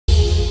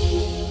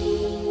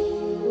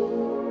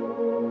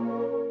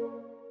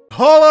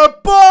Holla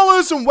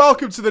ballers, and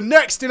welcome to the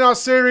next in our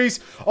series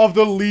of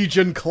the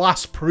Legion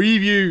class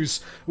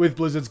previews, with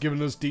Blizzard's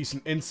giving us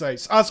decent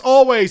insights. As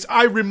always,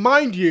 I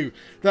remind you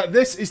that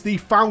this is the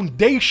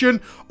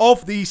foundation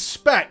of the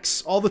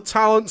specs. All the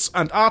talents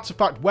and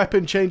artifact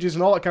weapon changes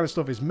and all that kind of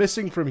stuff is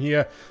missing from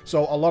here,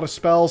 so a lot of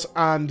spells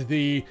and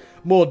the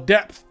more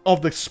depth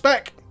of the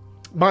spec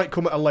might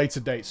come at a later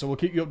date, so we'll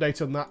keep you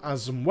updated on that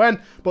as and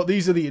when. But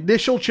these are the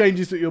initial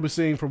changes that you'll be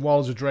seeing from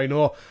Warlords of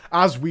Draenor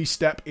as we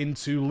step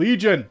into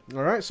Legion.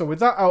 Alright, so with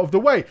that out of the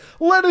way,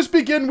 let us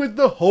begin with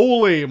the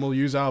Holy, and we'll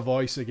use our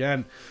voice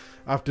again.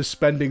 After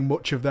spending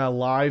much of their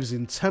lives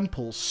in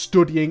temples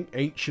studying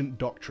ancient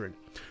doctrine,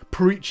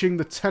 preaching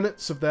the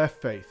tenets of their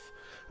faith,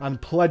 and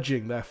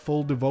pledging their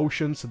full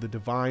devotion to the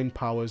divine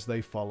powers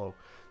they follow,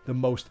 the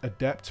most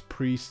adept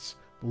priests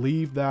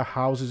leave their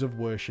houses of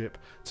worship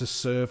to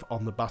serve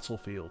on the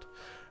battlefield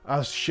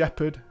as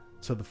shepherd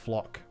to the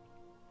flock.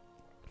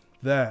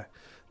 There,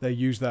 they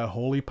use their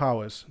holy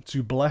powers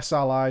to bless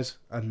allies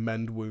and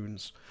mend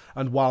wounds.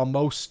 And while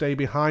most stay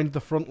behind the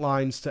front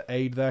lines to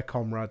aid their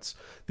comrades,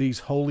 these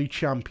holy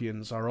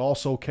champions are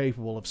also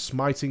capable of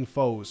smiting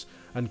foes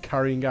and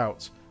carrying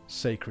out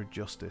sacred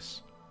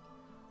justice.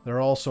 They're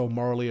also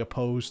morally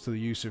opposed to the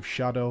use of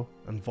shadow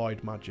and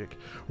void magic.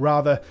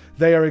 Rather,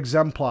 they are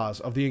exemplars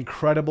of the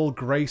incredible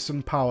grace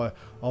and power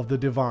of the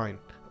divine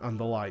and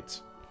the light.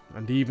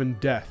 And even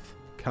death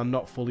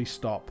cannot fully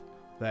stop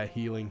their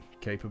healing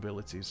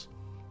capabilities.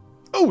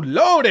 Oh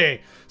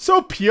lordy!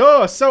 So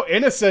pure, so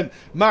innocent.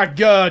 My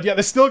god, yeah,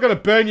 they're still going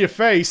to burn your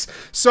face.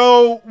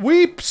 So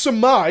we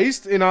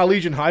surmised in our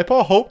Legion hype,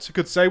 or hoped I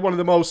could say, one of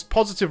the most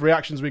positive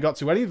reactions we got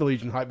to any of the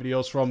Legion hype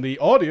videos from the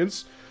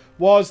audience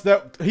was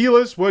that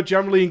healers were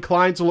generally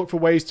inclined to look for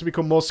ways to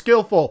become more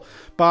skillful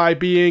by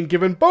being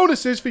given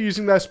bonuses for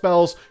using their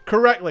spells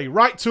correctly.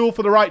 Right tool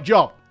for the right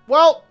job.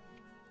 Well,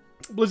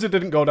 Blizzard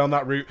didn't go down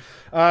that route.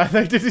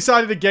 They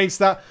decided against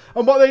that,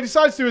 and what they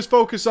decided to do is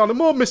focus on a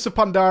more Mists of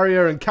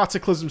Pandaria and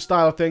Cataclysm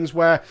style of things,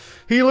 where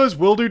healers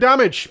will do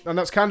damage, and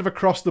that's kind of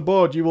across the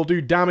board. You will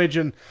do damage,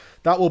 and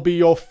that will be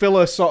your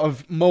filler sort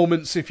of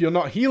moments. If you're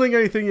not healing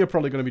anything, you're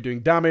probably going to be doing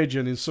damage,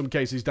 and in some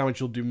cases,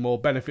 damage will do more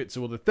benefit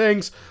to other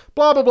things.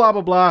 Blah, blah, blah,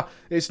 blah, blah.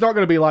 It's not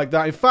going to be like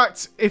that. In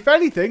fact, if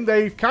anything,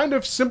 they've kind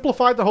of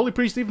simplified the Holy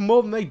Priest even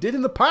more than they did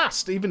in the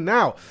past, even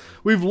now.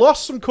 We've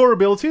lost some core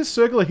abilities.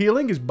 Circular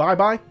Healing is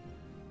bye-bye.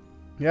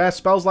 Yeah,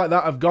 spells like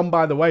that have gone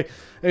by the way.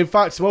 In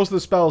fact, most of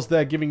the spells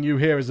they're giving you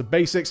here is the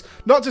basics.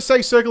 Not to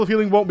say Circle of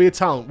Healing won't be a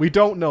talent. We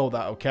don't know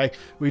that, okay?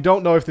 We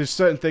don't know if there's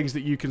certain things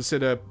that you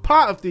consider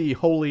part of the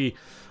Holy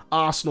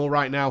Arsenal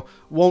right now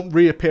won't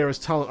reappear as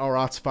talent or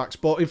artifacts.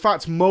 But in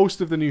fact,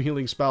 most of the new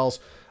healing spells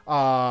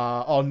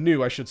are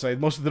new, I should say.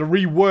 Most of the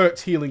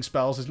reworked healing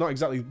spells, there's not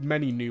exactly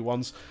many new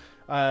ones,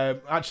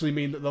 actually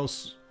mean that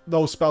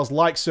those spells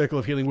like Circle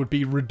of Healing would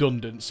be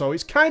redundant. So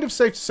it's kind of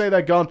safe to say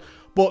they're gone,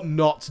 but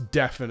not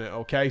definite,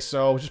 okay?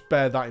 So just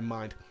bear that in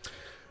mind.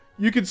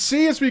 You can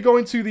see as we go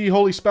into the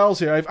holy spells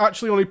here, I've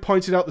actually only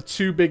pointed out the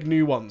two big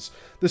new ones.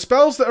 The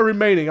spells that are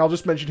remaining, I'll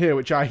just mention here,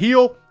 which are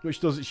Heal, which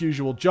does its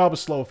usual job, a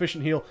slow,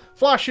 efficient heal.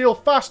 Flash Heal,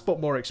 fast but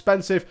more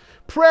expensive.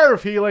 Prayer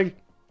of Healing,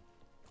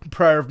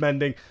 Prayer of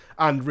Mending,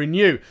 and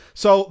Renew.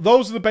 So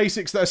those are the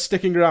basics that are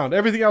sticking around.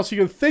 Everything else you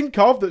can think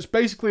of that's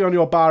basically on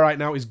your bar right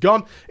now is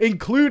gone,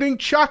 including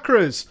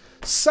chakras.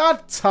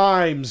 Sad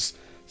times.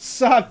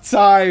 Sad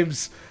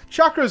times.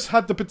 Chakras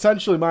had the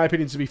potential, in my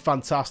opinion, to be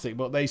fantastic,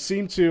 but they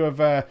seem to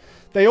have,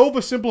 they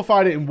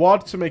oversimplified it in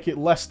WoD to make it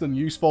less than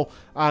useful,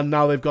 and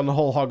now they've gone the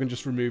whole hog and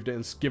just removed it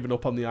and given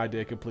up on the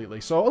idea completely.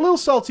 So a little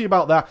salty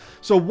about that.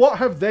 So what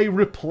have they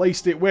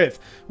replaced it with?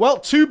 Well,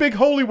 two big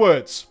holy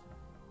words.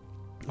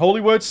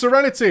 Holy word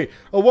Serenity,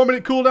 a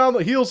 1-minute cooldown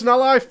that heals an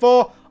ally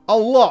for a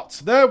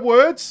lot. Their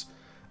words,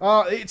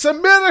 it's a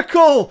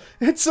miracle!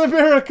 It's a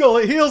miracle!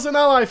 It heals an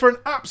ally for an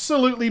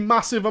absolutely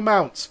massive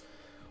amount.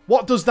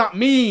 What does that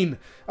mean?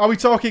 Are we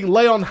talking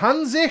lay on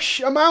hands-ish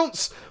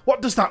amounts?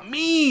 What does that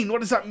mean?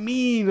 What does that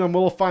mean? And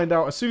we'll find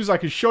out as soon as I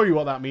can show you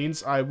what that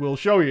means. I will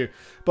show you.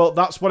 But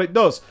that's what it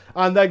does.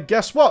 And then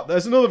guess what?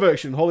 There's another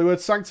version, Holy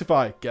Word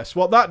Sanctify. Guess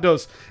what that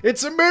does?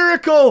 It's a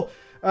miracle!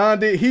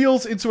 And it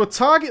heals into a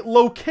target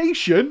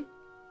location.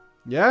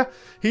 Yeah?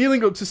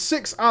 Healing up to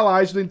 6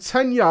 allies within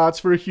 10 yards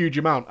for a huge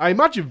amount. I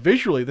imagine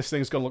visually this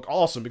thing's going to look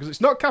awesome because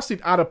it's not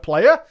casted at a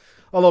player.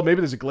 Although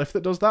maybe there's a glyph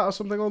that does that or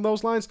something along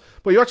those lines.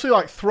 But you actually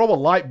like throw a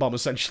light bomb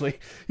essentially.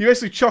 You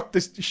basically chuck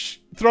this,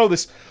 throw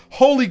this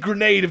holy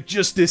grenade of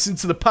justice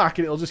into the pack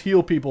and it'll just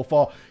heal people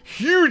for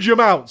huge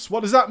amounts.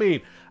 What does that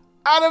mean?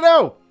 I don't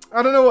know.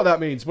 I don't know what that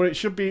means, but it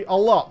should be a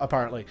lot,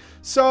 apparently.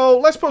 So,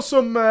 let's put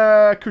some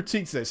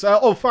critique to this.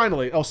 Oh,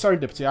 finally. Oh,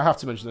 Serendipity. I have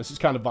to mention this. It's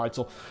kind of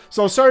vital.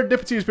 So,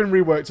 Serendipity has been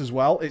reworked as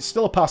well. It's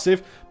still a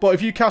passive, but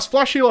if you cast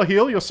Flash Heal or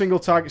Heal, your single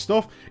target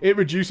stuff, it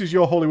reduces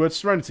your Holy Word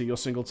Serenity, your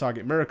single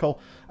target miracle.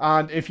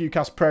 And if you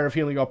cast Prayer of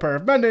Healing or Prayer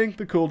of Mending,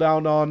 the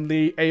cooldown on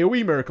the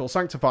AoE miracle,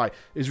 Sanctify,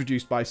 is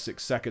reduced by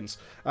 6 seconds.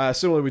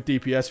 Similar with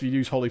DPS, if you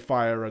use Holy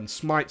Fire and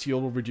Smite,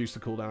 you'll reduce the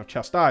cooldown of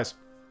Chastise.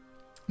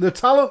 The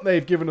talent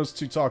they've given us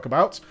to talk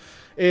about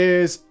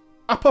is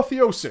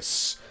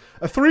Apotheosis.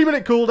 A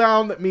 3-minute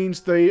cooldown, that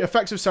means the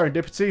effects of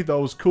Serendipity,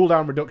 those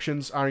cooldown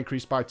reductions, are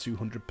increased by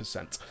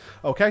 200%.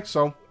 Okay,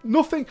 so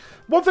nothing...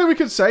 One thing we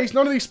could say is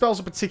none of these spells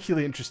are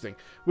particularly interesting.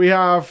 We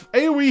have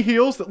AoE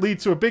heals that lead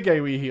to a big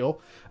AoE heal,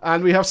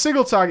 and we have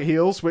single target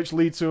heals, which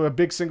lead to a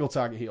big single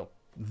target heal.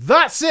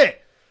 That's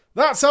it!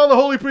 That's how the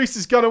Holy Priest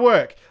is going to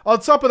work. On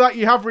top of that,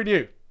 you have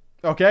Renew.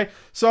 Okay,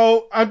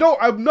 so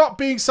I'm not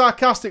being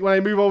sarcastic when I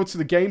move over to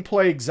the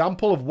gameplay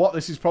example of what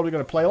this is probably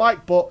going to play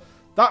like, but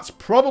that's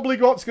probably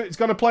what it's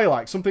going to play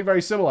like, something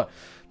very similar.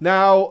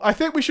 Now, I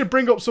think we should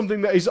bring up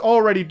something that is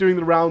already doing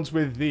the rounds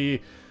with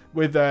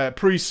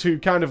priests who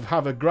kind of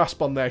have a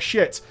grasp on their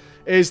shit,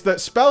 is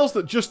that spells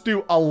that just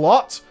do a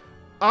lot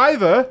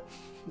either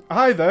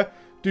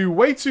do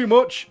way too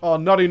much or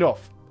not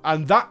enough,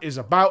 and that is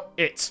about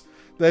it.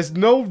 There's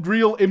no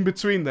real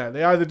in-between there.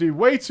 They either do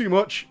way too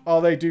much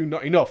or they do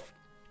not enough.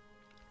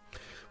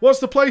 What's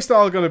the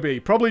playstyle going to be?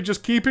 Probably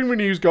just keeping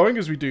renews going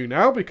as we do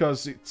now,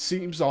 because it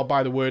seems, or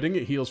by the wording,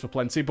 it heals for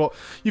plenty. But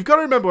you've got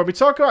to remember, when we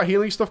talk about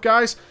healing stuff,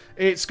 guys,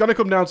 it's going to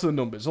come down to the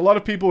numbers. A lot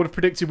of people would have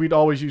predicted we'd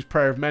always use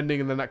Prayer of Mending,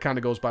 and then that kind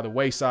of goes by the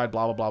wayside,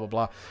 blah, blah, blah, blah,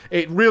 blah.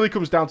 It really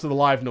comes down to the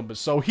live numbers.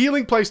 So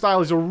healing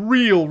playstyle is a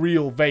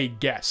real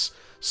vague guess.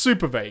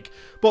 Super vague.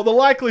 But the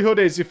likelihood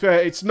is, if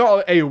it's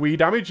not AoE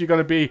damage, you're going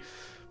to be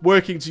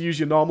working to use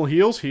your normal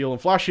heals, heal and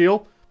flash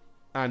heal,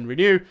 and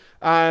renew,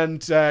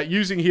 and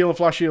using heal and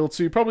flash heal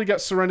to probably get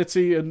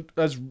Serenity and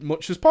as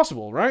much as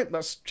possible, right?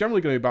 That's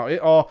generally going to be about it.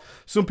 Or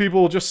some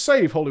people will just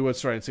save Holy Word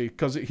Serenity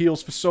because it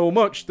heals for so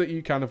much that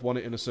you kind of want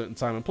it in a certain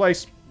time and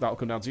place. That'll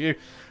come down to you.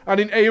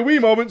 And in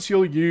AoE moments,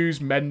 you'll use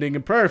Mending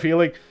and Prayer of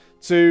Healing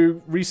to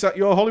reset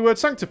your Holy Word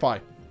Sanctify.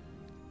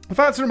 The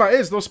fact of the matter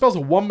is, those spells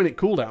are 1-minute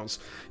cooldowns.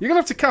 You're going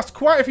to have to cast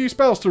quite a few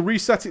spells to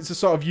reset it to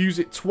sort of use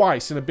it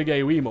twice in a big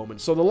AoE moment.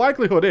 So the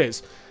likelihood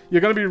is, you're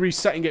going to be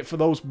resetting it for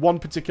those one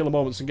particular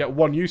moments and get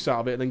one use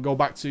out of it and then go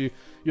back to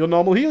your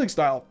normal healing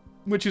style,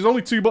 which is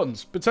only 2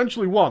 buttons,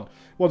 potentially 1.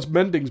 One's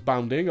Mending's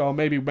bounding, or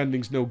maybe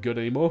Mending's no good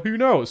anymore, who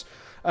knows.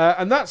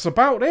 And that's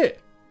about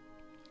it.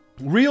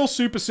 Real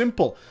super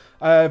simple.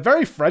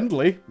 Very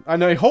friendly,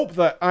 and I hope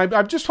that...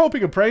 I'm just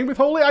hoping and praying with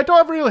Holy. I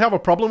don't really have a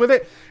problem with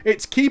it.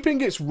 It's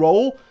keeping its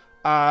role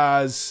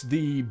as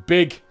the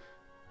big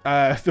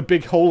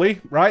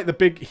Holy, right? The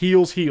big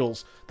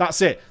heals.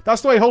 That's it.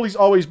 That's the way Holy's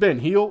always been.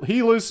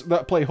 Healers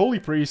that play Holy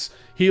Priests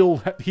heal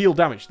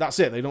damage. That's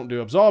it. They don't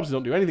do absorbs. They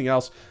don't do anything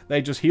else.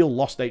 They just heal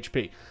lost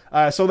HP.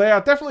 So they are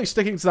definitely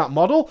sticking to that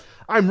model.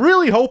 I'm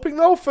really hoping,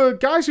 though, for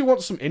guys who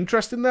want some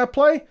interest in their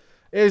play,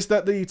 is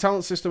that the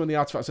talent system and the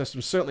artifact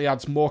system certainly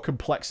adds more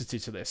complexity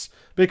to this.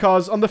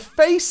 Because on the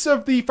face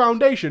of the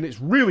foundation,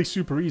 it's really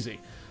super easy.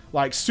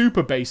 Like,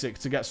 super basic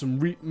to get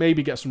some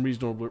maybe get some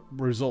reasonable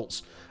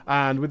results.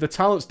 And with the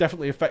talents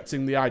definitely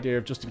affecting the idea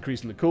of just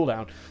increasing the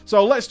cooldown.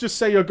 So let's just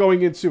say you're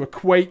going into a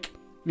Quake,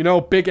 you know,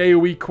 big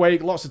AoE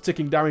Quake, lots of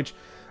ticking damage.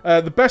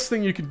 The best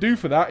thing you can do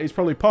for that is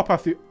probably pop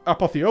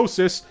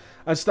Apotheosis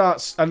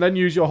and then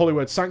use your Holy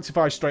Word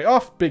Sanctify straight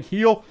off, big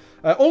heal.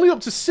 Only up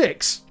to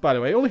 6, by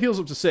the way. Only heals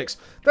up to 6.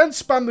 Then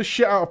spam the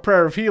shit out of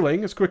Prayer of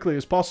Healing as quickly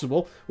as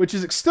possible, which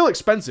is still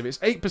expensive. It's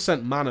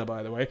 8% mana,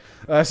 by the way.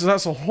 So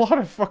that's a lot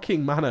of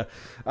fucking mana.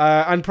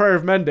 And Prayer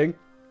of Mending.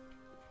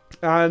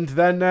 And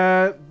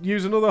then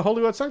use another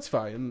Holy Word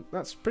Sanctify. And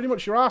that's pretty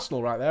much your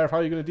arsenal right there of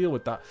how you're going to deal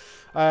with that.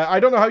 I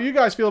don't know how you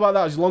guys feel about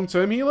that as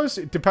long-term healers.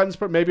 It depends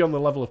maybe on the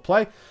level of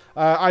play.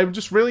 I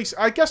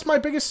guess my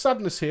biggest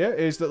sadness here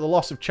is that the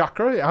loss of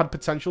Chakra, it had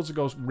potential to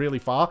go really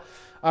far.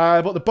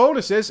 But the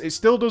bonus is, it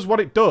still does what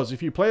it does.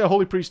 If you play a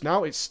Holy Priest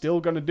now, it's still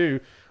going to do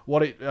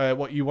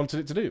what you wanted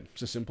it to do.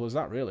 It's as simple as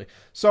that, really.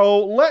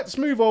 So let's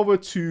move over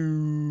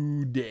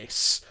to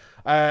this.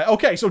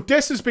 Okay, so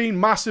this has been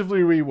massively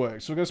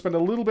reworked. So we're going to spend a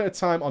little bit of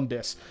time on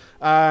this.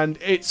 And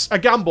it's a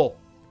gamble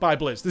by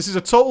Blizz. This is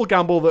a total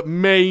gamble that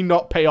may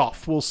not pay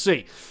off. We'll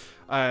see.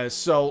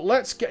 So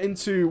let's get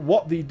into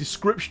what the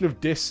description of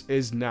this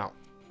is now.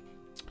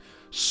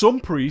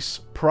 Some priests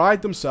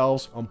pride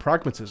themselves on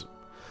pragmatism.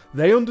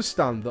 They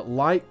understand that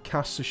light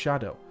casts a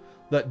shadow,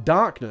 that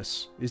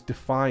darkness is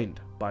defined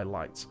by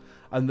light,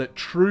 and that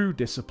true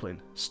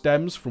discipline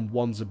stems from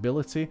one's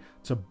ability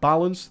to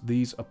balance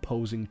these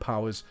opposing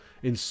powers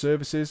in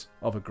services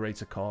of a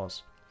greater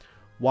cause.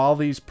 While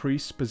these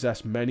priests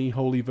possess many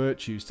holy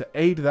virtues to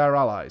aid their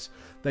allies,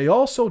 they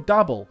also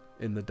dabble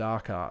in the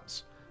dark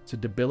arts to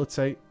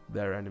debilitate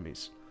their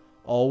enemies,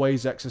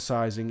 always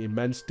exercising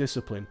immense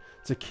discipline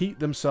to keep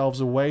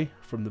themselves away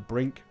from the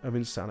brink of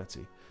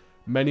insanity.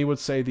 Many would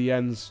say the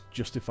ends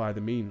justify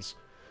the means.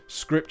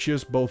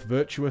 Scriptures, both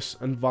virtuous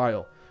and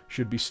vile,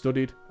 should be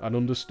studied and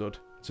understood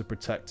to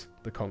protect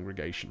the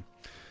congregation.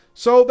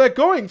 So they're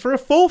going for a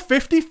full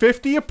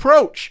 50-50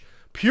 approach.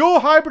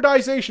 Pure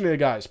hybridization here,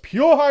 guys.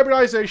 Pure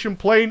hybridization,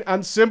 plain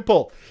and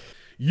simple.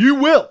 You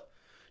will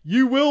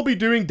You will be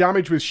doing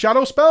damage with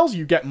shadow spells.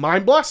 You get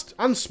Mind Blast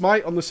and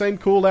Smite on the same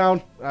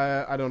cooldown.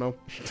 I don't know.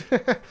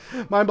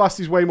 Mind Blast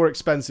is way more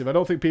expensive. I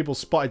don't think people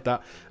spotted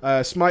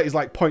that. Smite is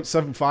like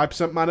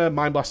 0.75% mana.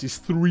 Mind Blast is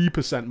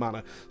 3%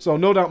 mana. So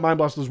no doubt Mind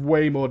Blast does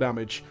way more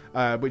damage,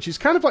 which is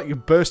kind of like your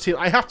burst heal.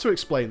 I have to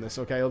explain this,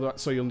 okay,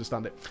 so you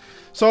understand it.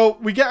 So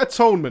we get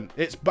Atonement.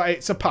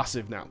 It's a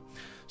passive now.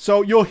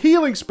 So your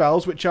healing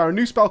spells, which are a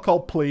new spell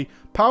called Plea,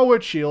 Power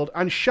Word Shield,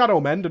 and Shadow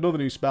Mend, another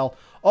new spell,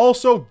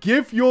 also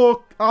give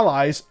your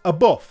allies a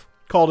buff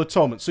called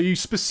Atonement. So you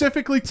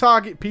specifically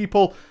target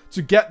people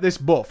to get this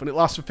buff, and it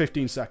lasts for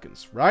 15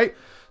 seconds, right?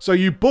 So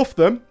you buff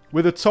them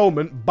with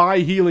Atonement by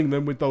healing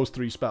them with those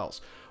 3 spells.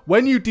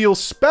 When you deal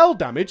spell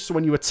damage, so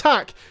when you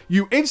attack,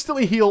 you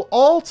instantly heal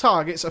all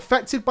targets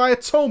affected by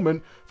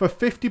Atonement for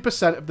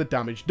 50% of the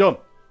damage done.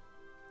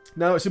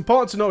 Now, it's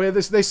important to note here,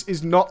 this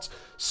is not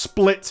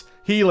split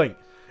healing.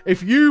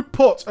 If you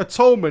put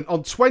Atonement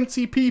on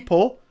 20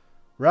 people,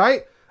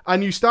 right,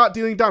 and you start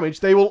dealing damage,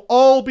 they will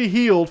all be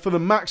healed for the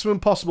maximum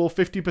possible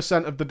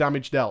 50% of the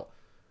damage dealt.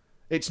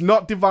 It's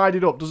not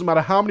divided up. Doesn't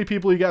matter how many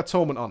people you get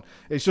Atonement on.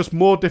 It's just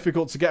more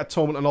difficult to get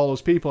Atonement on all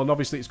those people, and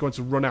obviously it's going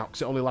to run out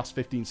because it only lasts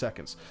 15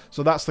 seconds.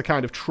 So that's the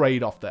kind of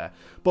trade-off there.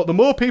 But the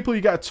more people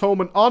you get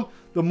Atonement on,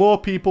 the more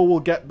people will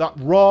get that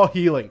raw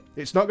healing.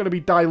 It's not going to be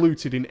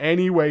diluted in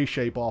any way,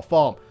 shape, or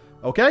form.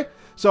 Okay?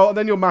 So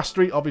then your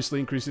Mastery obviously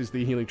increases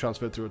the healing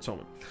transferred through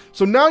Atonement.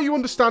 So now you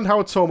understand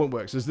how Atonement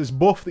works. There's this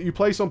buff that you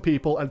place on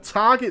people and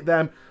target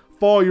them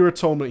for your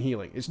Atonement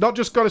healing. It's not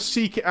just going to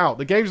seek it out.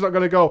 The game's not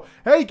going to go,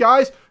 hey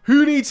guys,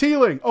 who needs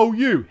healing? Oh,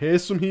 you.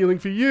 Here's some healing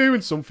for you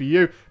and some for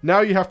you.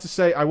 Now you have to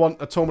say, I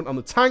want Atonement on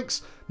the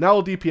tanks. Now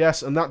I'll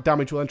DPS, and that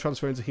damage will then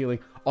transfer into healing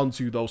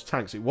onto those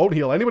tanks. It won't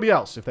heal anybody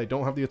else if they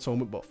don't have the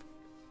Atonement buff.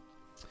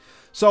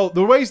 So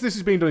the ways this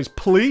is being done is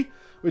Plea,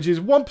 which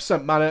is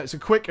 1% mana. It's a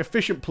quick,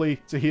 efficient plea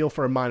to heal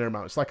for a minor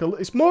amount.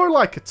 It's more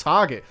like a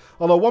target.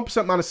 Although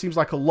 1% mana seems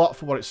like a lot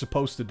for what it's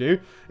supposed to do.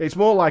 It's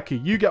more like a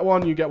you get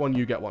one, you get one,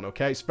 you get one,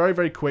 okay? It's very,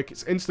 very quick.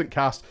 It's instant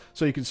cast,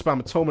 so you can spam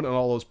Atonement on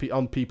all those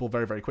people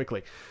very, very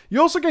quickly. You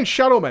also gain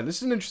Shadow Mend. This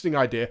is an interesting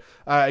idea.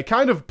 It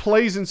kind of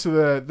plays into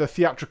the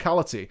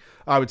theatricality,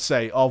 I would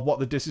say, of what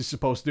the disc is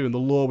supposed to do in the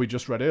lore we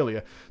just read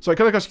earlier. So it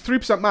kind of costs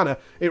 3% mana.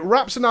 It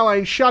wraps an ally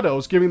in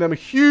shadows, giving them a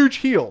huge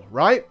heal,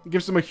 right? It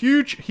gives them a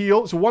huge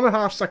heal. It's a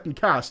 1.5 second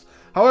cast.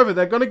 However,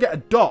 they're going to get a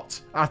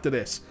dot after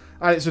this.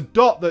 And it's a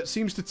dot that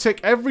seems to tick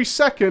every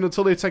second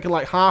until they've taken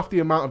like half the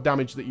amount of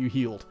damage that you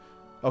healed.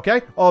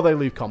 Okay? Or they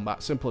leave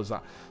combat. Simple as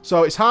that.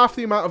 So it's half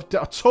the amount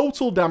of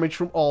total damage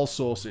from all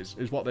sources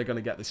is what they're going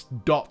to get, this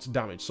dot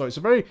damage. So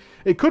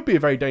it could be a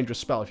very dangerous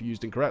spell if you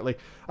used incorrectly.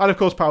 And of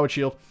course, Power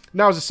Shield.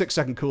 Now it's a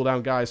 6-second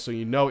cooldown, guys, so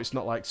you know it's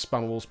not like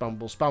spammable,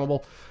 spammable,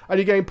 spammable. And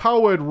you gain Power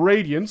Word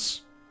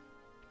Radiance.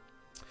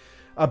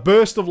 A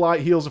burst of light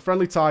heals a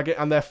friendly target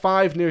and their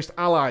 5 nearest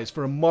allies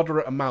for a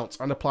moderate amount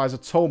and applies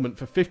Atonement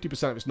for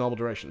 50% of its normal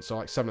duration, so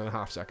like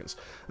 7.5 seconds.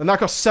 And that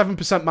costs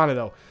 7% mana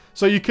though.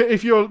 So you can,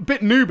 if you're a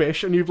bit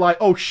noobish and you've like,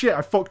 oh shit,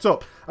 I fucked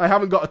up. I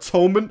haven't got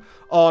Atonement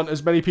on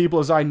as many people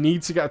as I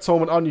need to get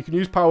Atonement on. You can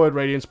use Power Word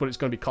Radiance, but it's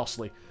going to be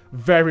costly.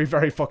 Very,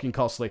 very fucking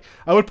costly.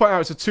 I would point out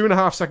it's a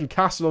 2.5 second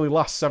cast and only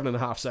lasts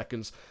 7.5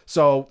 seconds.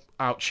 So,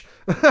 ouch.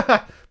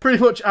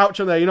 Pretty much ouch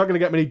on there. You're not going to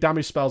get many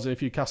damage spells in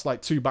if you cast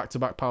like 2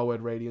 back-to-back Power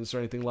Word Radiance or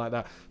anything like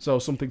that. So,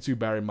 something to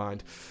bear in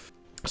mind.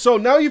 So,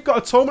 now you've got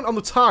Atonement on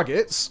the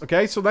targets,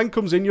 okay? So, then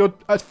comes in your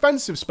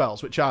offensive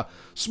spells, which are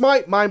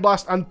Smite, Mind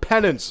Blast, and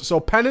Penance. So,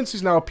 Penance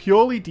is now a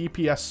purely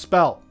DPS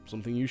spell.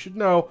 Something you should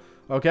know.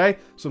 Okay,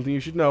 something you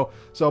should know.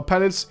 So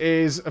Penance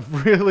is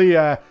really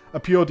a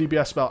pure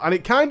DPS spell, and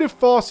it kind of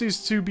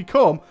forces to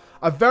become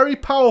a very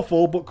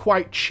powerful but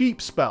quite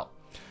cheap spell.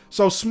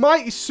 So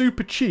Smite is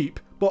super cheap,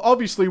 but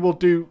obviously will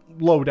do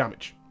low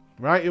damage,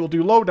 right? It will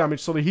do low damage,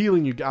 so the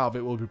healing you get out of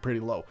it will be pretty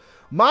low.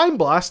 Mind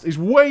Blast is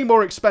way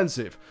more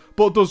expensive,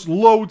 but does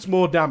loads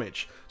more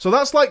damage. So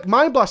that's like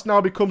Mind Blast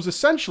now becomes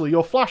essentially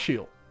your flash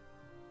heal.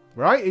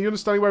 Right? Are you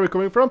understanding where we're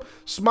coming from?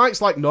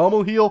 Smite's like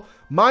normal heal.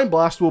 Mind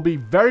Blast will be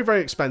very, very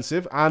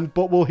expensive,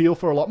 but will heal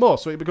for a lot more.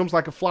 So it becomes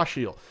like a flash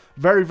heal.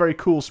 Very, very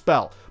cool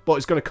spell, but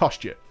it's going to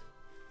cost you.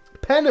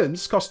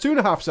 Penance costs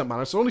 2.5%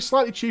 mana, so only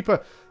slightly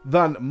cheaper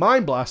than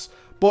Mind Blast,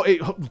 but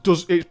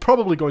it's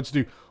probably going to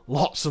do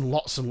lots and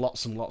lots and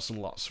lots and lots and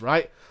lots,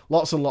 right?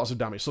 Lots and lots of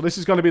damage. So this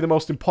is going to be the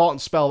most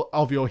important spell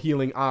of your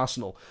healing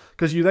arsenal,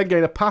 because you then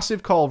gain a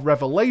passive called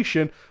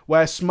Revelation,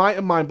 where Smite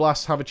and Mind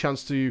Blast have a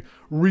chance to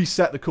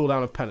reset the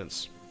cooldown of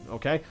Penance.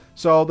 Okay?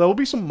 So there will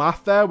be some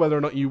math there, whether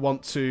or not you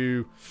want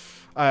to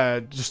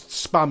just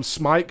spam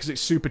Smite, because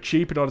it's super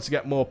cheap in order to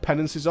get more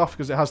Penances off,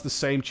 because it has the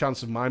same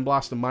chance of Mind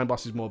Blast, and Mind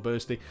Blast is more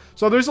bursty.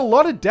 So there's a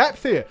lot of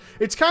depth here.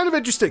 It's kind of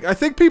interesting. I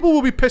think people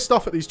will be pissed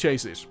off at these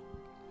chases.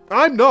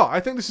 I'm not. I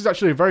think this is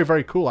actually a very,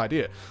 very cool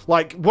idea.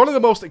 Like, one of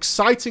the most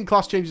exciting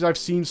class changes I've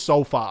seen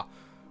so far.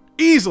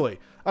 Easily.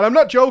 And I'm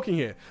not joking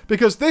here.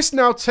 Because this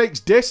now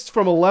takes discs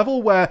from a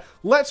level where,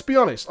 let's be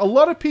honest, a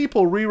lot of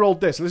people re-rolled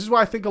discs. And this is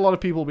why I think a lot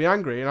of people will be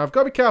angry. And I've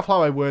got to be careful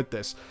how I word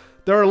this.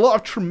 There are a lot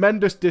of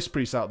tremendous disc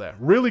priests out there,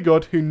 really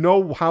good, who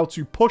know how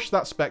to push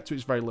that spec to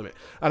its very limit.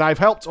 And I've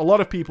helped a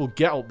lot of people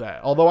get up there,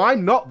 although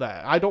I'm not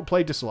there. I don't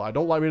play disc a lot. I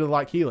don't really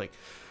like healing.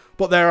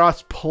 But there are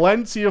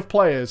plenty of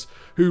players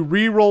who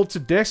re-rolled to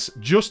disc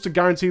just to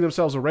guarantee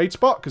themselves a raid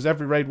spot, because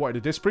every raid wanted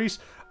a disc priest,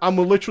 and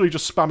were literally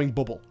just spamming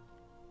bubble.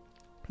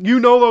 You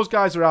know those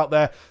guys are out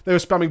there. They were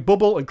spamming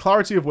bubble and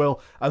clarity of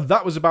will, and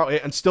that was about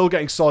it, and still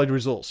getting solid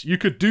results. You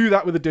could do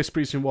that with a disc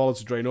priest in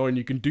Warlords of Draenor, and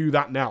you can do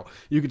that now.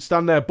 You could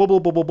stand there, bubble,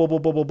 bubble, bubble,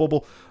 bubble,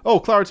 bubble. Oh,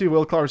 clarity of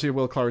will, clarity of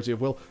will, clarity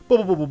of will.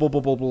 Bubble, bubble, bubble,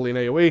 bubble in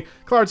AoE.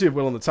 Clarity of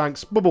will on the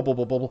tanks. Bubble,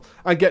 bubble, bubble,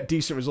 and get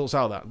decent results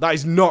out of that. That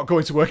is not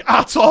going to work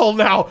at all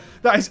now.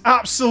 That is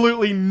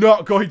absolutely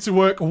not going to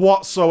work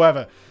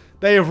whatsoever.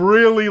 They have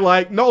really,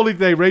 like, not only did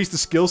they raise the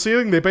skill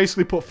ceiling, they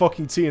basically put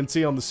fucking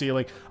TNT on the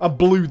ceiling and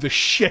blew the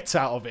shit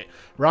out of it,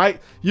 right?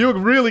 You're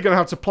really going to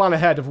have to plan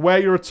ahead of where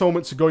your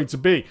atonements are going to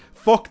be.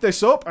 Fuck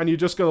this up, and you're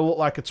just going to look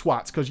like a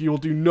twat, because you will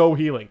do no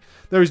healing.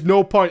 There is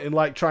no point in,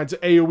 like, trying to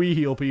AoE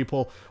heal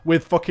people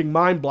with fucking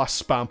Mind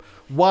Blast spam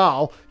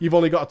while you've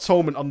only got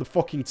atonement on the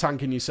fucking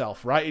tank and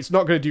yourself, right? It's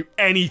not going to do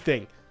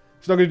anything.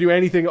 It's not going to do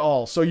anything at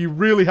all. So you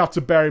really have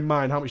to bear in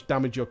mind how much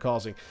damage you're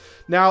causing.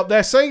 Now,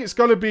 they're saying it's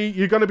going to be,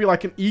 you're going to be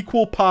like an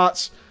equal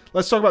parts,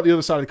 let's talk about the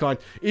other side of the coin,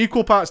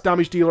 equal parts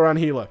damage dealer and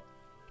healer.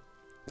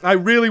 I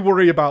really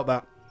worry about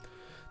that.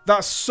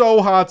 That's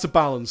so hard to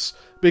balance,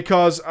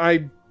 because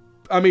I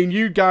mean,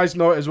 you guys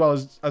know it as well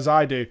as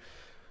I do.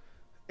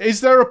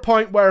 Is there a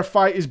point where a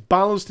fight is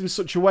balanced in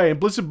such a way, and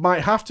Blizzard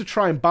might have to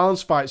try and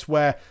balance fights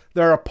where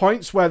there are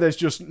points where there's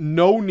just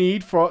no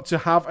need to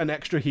have an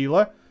extra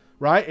healer,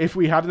 right? If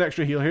we had an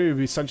extra healer here, it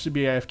would essentially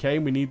be AFK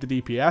and we need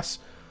the DPS.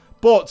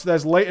 But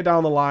there's later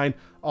down the line,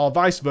 or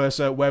vice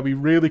versa, where we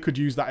really could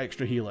use that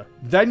extra healer.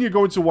 Then you're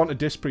going to want a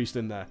disc priest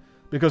in there,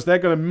 because they're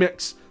going to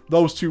mix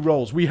those two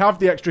roles. We have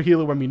the extra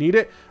healer when we need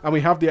it, and we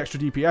have the extra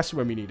DPS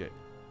when we need it.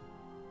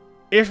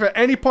 If at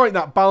any point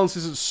that balance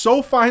isn't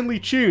so finely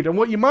tuned, and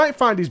what you might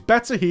find is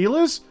better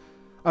healers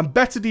and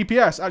better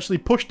DPS actually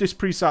push disc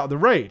priests out of the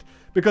raid.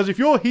 Because if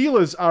your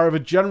healers are of a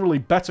generally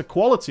better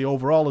quality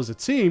overall as a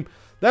team,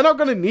 they're not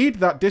going to need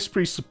that disc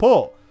priest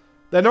support.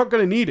 They're not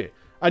going to need it.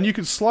 And you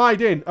can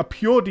slide in a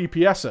pure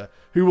DPSer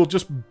who will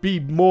just be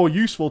more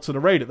useful to the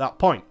raid at that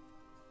point.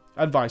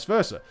 And vice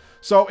versa.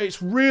 So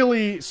it's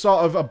really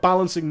sort of a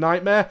balancing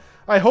nightmare.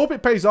 I hope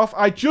it pays off.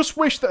 I just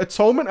wish that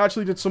Atonement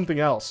actually did something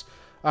else.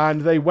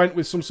 And they went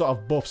with some sort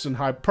of buffs and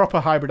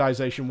proper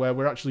hybridization where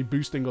we're actually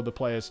boosting other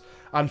players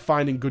and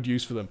finding good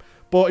use for them.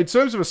 But in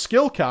terms of a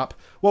skill cap,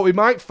 what we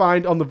might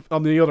find on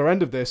the other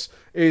end of this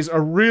is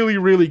a really,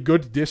 really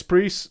good disc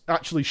priest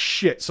actually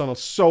shits on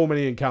so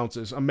many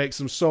encounters and makes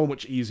them so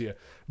much easier.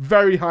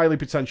 Very highly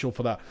potential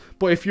for that.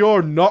 But if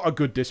you're not a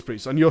good disc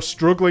priest and you're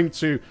struggling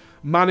to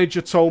manage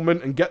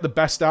atonement and get the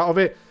best out of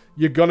it,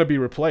 you're going to be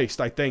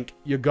replaced, I think.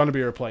 You're going to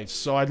be replaced.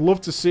 So I'd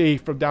love to see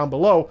from down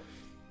below,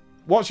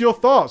 what's your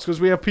thoughts? Because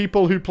we have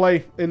people who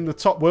play in the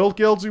top world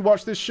guilds who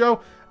watch this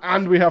show,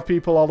 and we have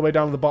people all the way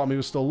down at the bottom who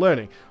are still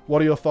learning.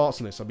 What are your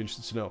thoughts on this? I'd be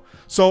interested to know.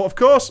 So, of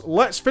course,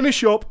 let's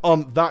finish up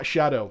on that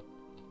shadow.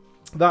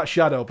 That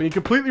shadow being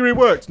completely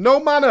reworked. No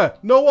mana,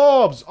 no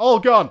orbs, all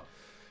gone.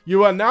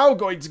 You are now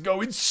going to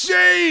go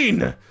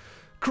insane!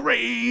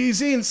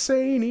 Crazy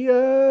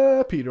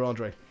insania! Peter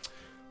Andre.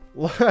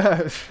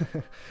 Let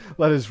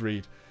us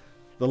read.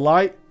 The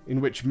light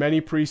in which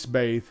many priests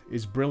bathe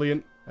is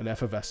brilliant and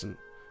effervescent,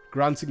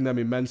 granting them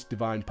immense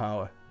divine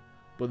power.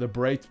 But the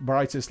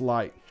brightest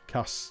light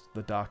casts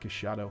the darkest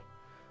shadow,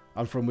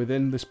 and from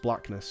within this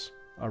blackness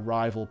a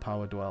rival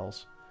power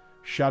dwells.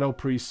 Shadow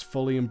priests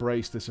fully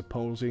embrace this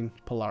opposing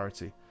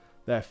polarity,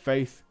 their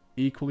faith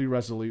equally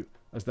resolute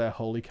as their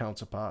holy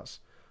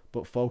counterparts,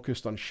 but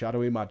focused on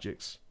shadowy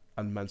magics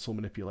and mental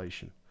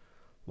manipulation.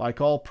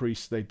 Like all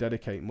priests, they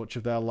dedicate much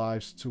of their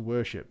lives to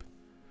worship,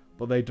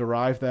 but they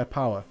derive their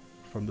power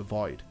from the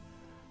void,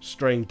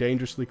 straying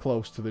dangerously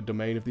close to the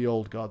domain of the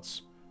old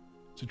gods.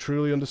 To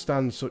truly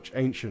understand such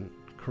ancient,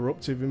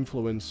 corruptive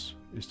influence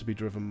is to be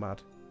driven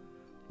mad.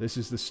 This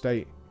is the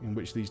state in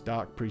which these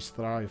dark priests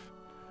thrive,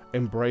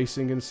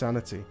 embracing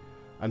insanity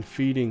and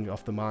feeding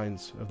off the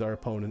minds of their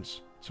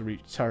opponents to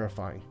reach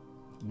terrifying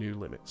new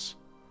limits.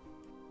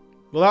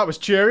 Well, that was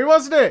cheery,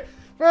 wasn't it?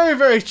 Very,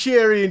 very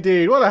cheery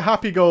indeed. What a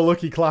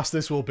happy-go-lucky class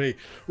this will be.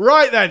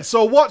 Right then,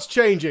 so what's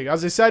changing?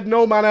 As I said,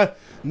 no mana,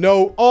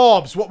 no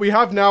orbs. What we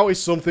have now is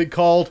something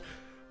called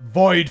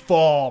Void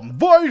Form.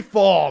 Void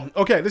Form!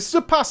 Okay, this is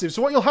a passive,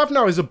 so what you'll have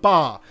now is a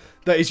bar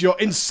that is your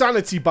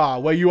insanity bar,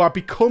 where you are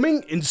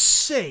becoming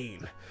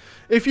insane.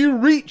 If you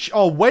reach,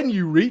 or when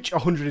you reach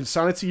 100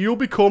 insanity, you'll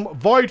become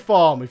Void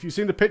Form. If you've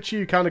seen the picture,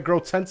 you kind of grow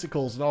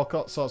tentacles and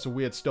all sorts of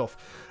weird stuff.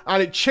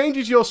 And it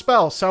changes your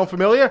spells. Sound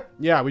familiar?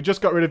 Yeah, we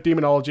just got rid of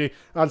Demonology,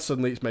 and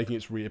suddenly it's making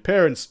its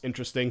reappearance.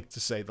 Interesting,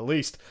 to say the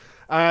least.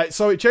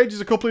 So it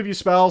changes a couple of your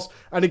spells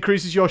and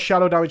increases your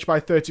shadow damage by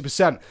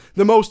 30%.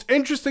 The most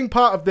interesting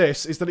part of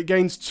this is that it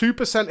gains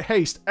 2%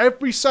 haste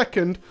every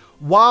second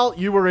while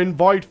you are in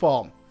Void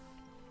Form.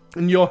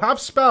 And you'll have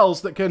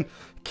spells that can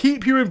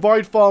keep you in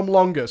Void Form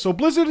longer. So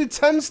Blizzard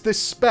intends this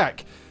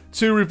spec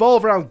to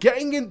revolve around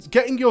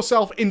getting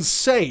yourself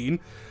insane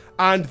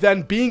and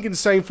then being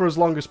insane for as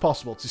long as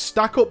possible, to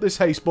stack up this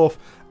haste buff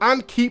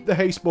and keep the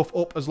haste buff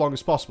up as long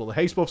as possible. The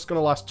haste buff's going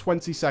to last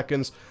 20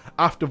 seconds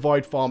after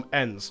Void Form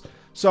ends.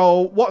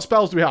 So, what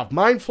spells do we have?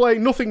 Mind Flay,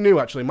 nothing new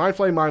actually. Mind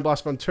Flay, Mind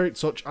Blast, Vampiric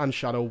Touch, and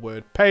Shadow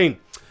Word Pain.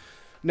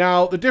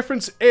 Now, the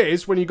difference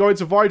is, when you go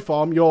into Void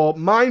Form, your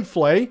Mind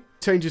Flay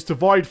changes to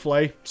Void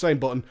Flay, same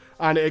button,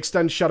 and it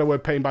extends Shadow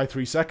Word Pain by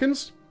 3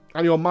 seconds.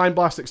 And your Mind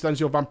Blast extends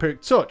your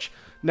Vampiric Touch.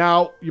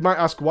 Now, you might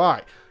ask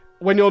why.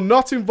 When you're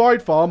not in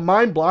Void Form,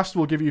 Mind Blast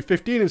will give you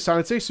 15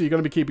 Insanity, so you're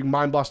going to be keeping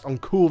Mind Blast on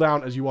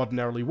cooldown as you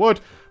ordinarily would.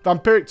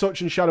 Vampiric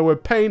Touch and Shadow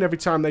Word Pain, every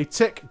time they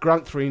tick,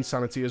 grant 3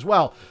 Insanity as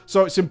well.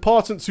 So it's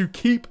important to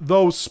keep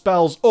those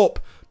spells up,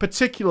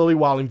 particularly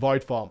while in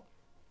Void Form.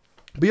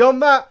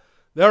 Beyond that,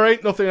 there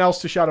ain't nothing else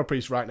to Shadow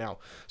Priest right now.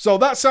 So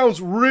that sounds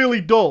really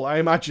dull, I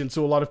imagine,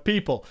 to a lot of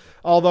people.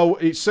 Although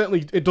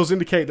it does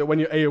indicate that when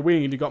you're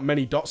AoE and you've got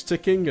many dots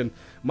ticking and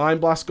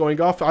Mind Blast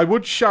going off. I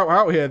would shout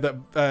out here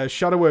that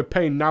Shadow Word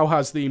Pain now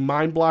has the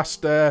Mind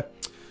Blast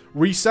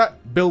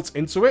reset built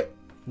into it.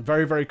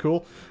 Very, very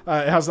cool.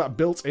 It has that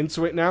built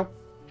into it now.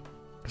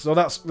 So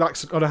that's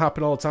going to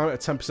happen all the time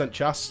at a 10%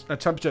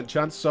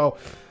 chance. So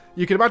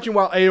you can imagine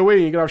while AoE, you're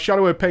going to have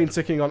Shadow Word Pain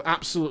ticking on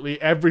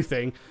absolutely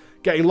everything,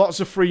 getting lots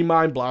of free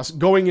Mind Blast,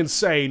 going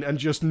insane, and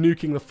just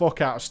nuking the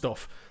fuck out of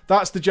stuff.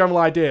 That's the general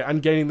idea,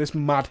 and gaining this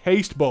mad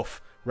haste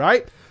buff,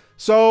 right?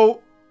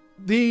 So,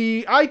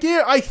 the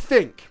idea, I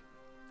think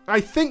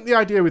the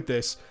idea with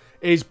this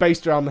is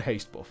based around the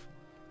haste buff.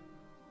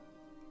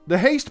 The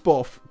haste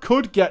buff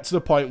could get to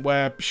the point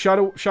where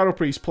Shadow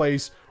Priest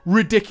plays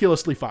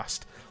ridiculously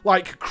fast.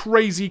 Like,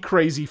 crazy,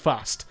 crazy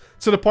fast.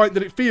 To the point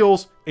that it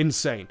feels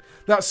insane.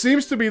 That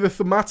seems to be the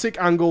thematic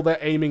angle they're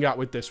aiming at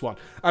with this one.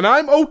 And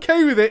I'm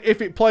okay with it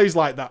if it plays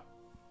like that.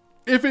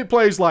 If it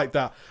plays like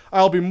that,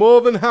 I'll be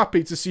more than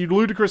happy to see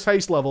ludicrous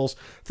haste levels,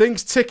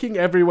 things ticking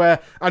everywhere,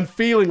 and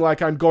feeling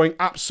like I'm going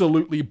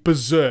absolutely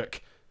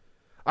berserk.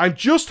 I'm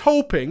just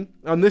hoping,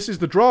 and this is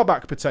the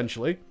drawback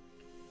potentially,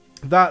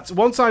 that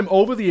once I'm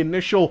over the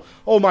initial,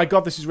 oh my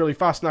god, this is really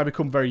fast, and I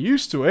become very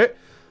used to it,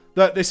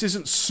 that this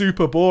isn't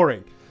super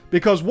boring.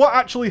 Because what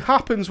actually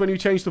happens when you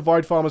change to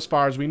Void Form, as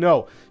far as we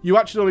know, you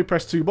actually only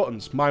press 2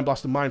 buttons, Mind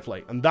Blast and Mind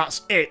Flay, and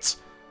that's it.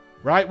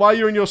 Right? While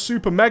you're in your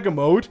super mega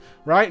mode,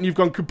 right, and you've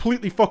gone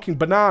completely fucking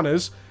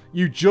bananas,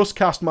 you just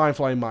cast Mind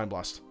Flay and Mind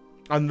Blast.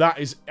 And that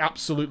is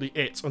absolutely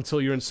it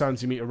until your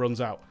Insanity meter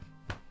runs out.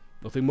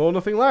 Nothing more,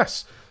 nothing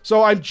less.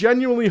 So I'm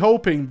genuinely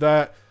hoping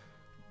that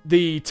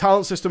the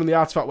talent system and the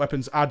artifact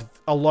weapons add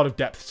a lot of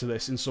depth to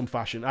this in some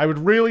fashion. I would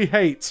really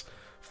hate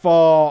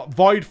for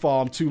Void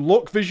Form to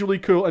look visually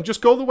cool and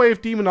just go the way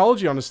of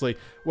Demonology, honestly,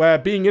 where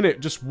being in it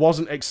just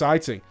wasn't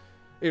exciting.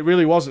 It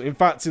really wasn't. In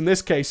fact, in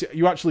this case,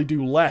 you actually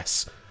do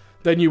less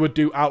than you would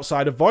do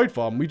outside of Void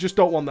Form. We just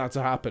don't want that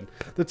to happen.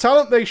 The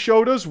talent they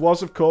showed us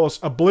was, of course,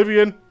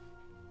 Oblivion.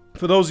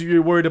 For those of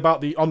you worried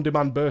about the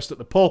on-demand burst at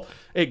the pull,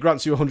 it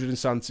grants you 100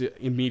 Insanity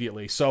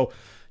immediately. So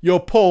your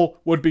pull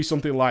would be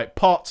something like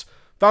Pot,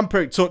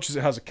 Vampiric Touch as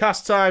it has a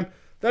cast time.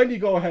 Then you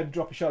go ahead and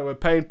drop a Shadow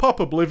Word Pain, pop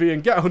Oblivion,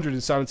 get 100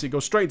 Insanity,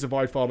 go straight into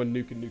Void Form and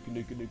nuke and nuke and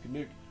nuke and nuke and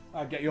nuke,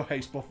 and get your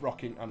haste buff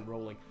rocking and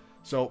rolling.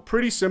 So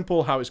pretty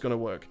simple how it's going to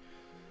work.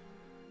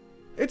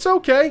 It's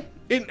okay.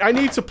 I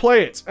need to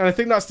play it, and I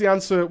think that's the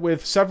answer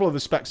with several of the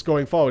specs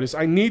going forward, is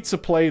I need to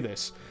play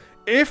this.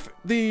 If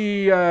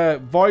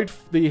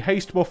the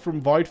haste buff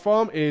from Void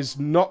Form is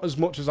not as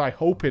much as I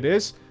hope it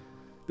is,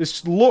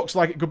 this looks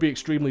like it could be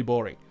extremely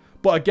boring.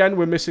 But again,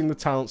 we're missing the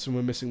talents and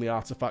we're missing the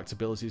artifact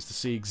abilities to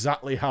see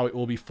exactly how it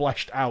will be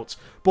fleshed out.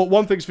 But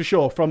one thing's for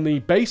sure, from the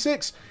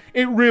basics,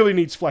 it really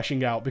needs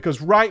fleshing out, because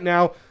right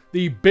now,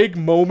 the big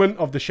moment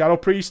of the Shadow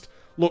Priest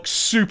looks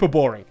super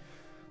boring.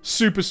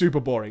 Super, super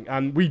boring.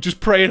 And we just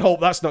pray and hope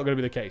that's not going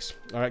to be the case.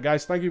 Alright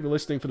guys, thank you for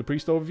listening for the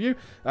Priest overview.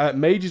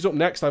 Mage is up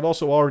next. I've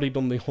also already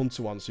done the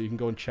Hunter one, so you can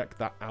go and check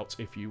that out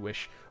if you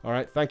wish.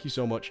 Alright, thank you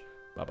so much.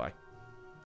 Bye-bye.